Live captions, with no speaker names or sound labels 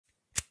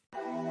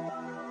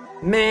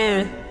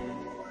Man,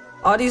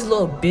 all these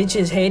little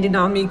bitches hated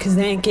on me cause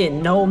they ain't get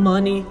no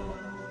money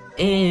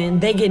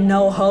and they get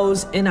no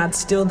hoes, and I'd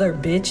steal their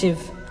bitch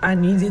if I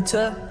needed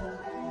to.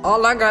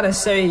 All I gotta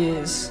say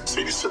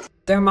is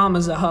their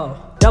mama's a hoe.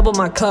 Double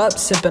my cup,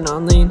 sipping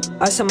on lean.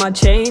 Ice on my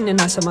chain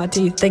and ice on my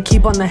teeth. They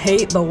keep on the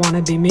hate but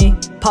wanna be me.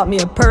 Pop me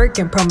a perk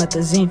and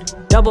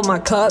Promethazine. Double my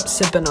cup,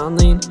 sipping on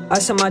lean.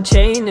 Ice on my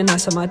chain and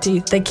ice on my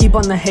teeth. They keep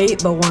on the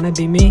hate but wanna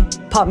be me.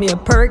 Pop me a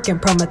perk and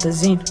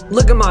Promethazine.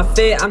 Look at my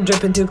fit, I'm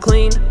dripping too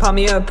clean. Pop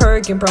me a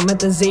perk and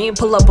Promethazine.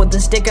 Pull up with the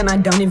stick and I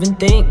don't even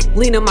think.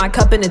 Lean in my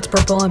cup and it's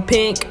purple and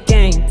pink.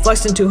 Gang,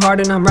 flexing too hard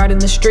and I'm riding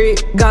the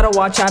street. Gotta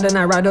watch out and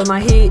I ride with my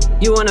heat.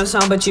 You want a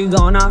song but you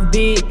going off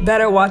beat.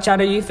 Better watch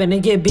out or you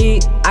finna get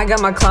beat. I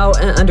got my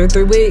clout in under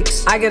 3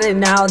 weeks. I get it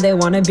now, they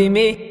wanna be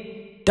me.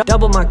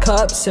 Double my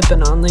cup,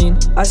 sipping on lean.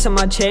 Ice on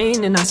my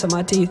chain and ice on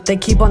my teeth. They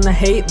keep on the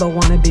hate but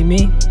wanna be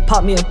me.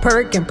 Pop me a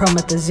perk and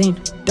Promethazine.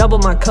 Double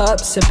my cup,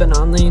 sipping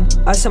on lean.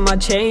 Ice on my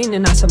chain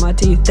and ice on my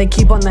teeth. They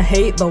keep on the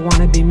hate but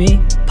wanna be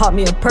me. Pop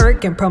me a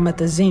perk and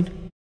Promethazine.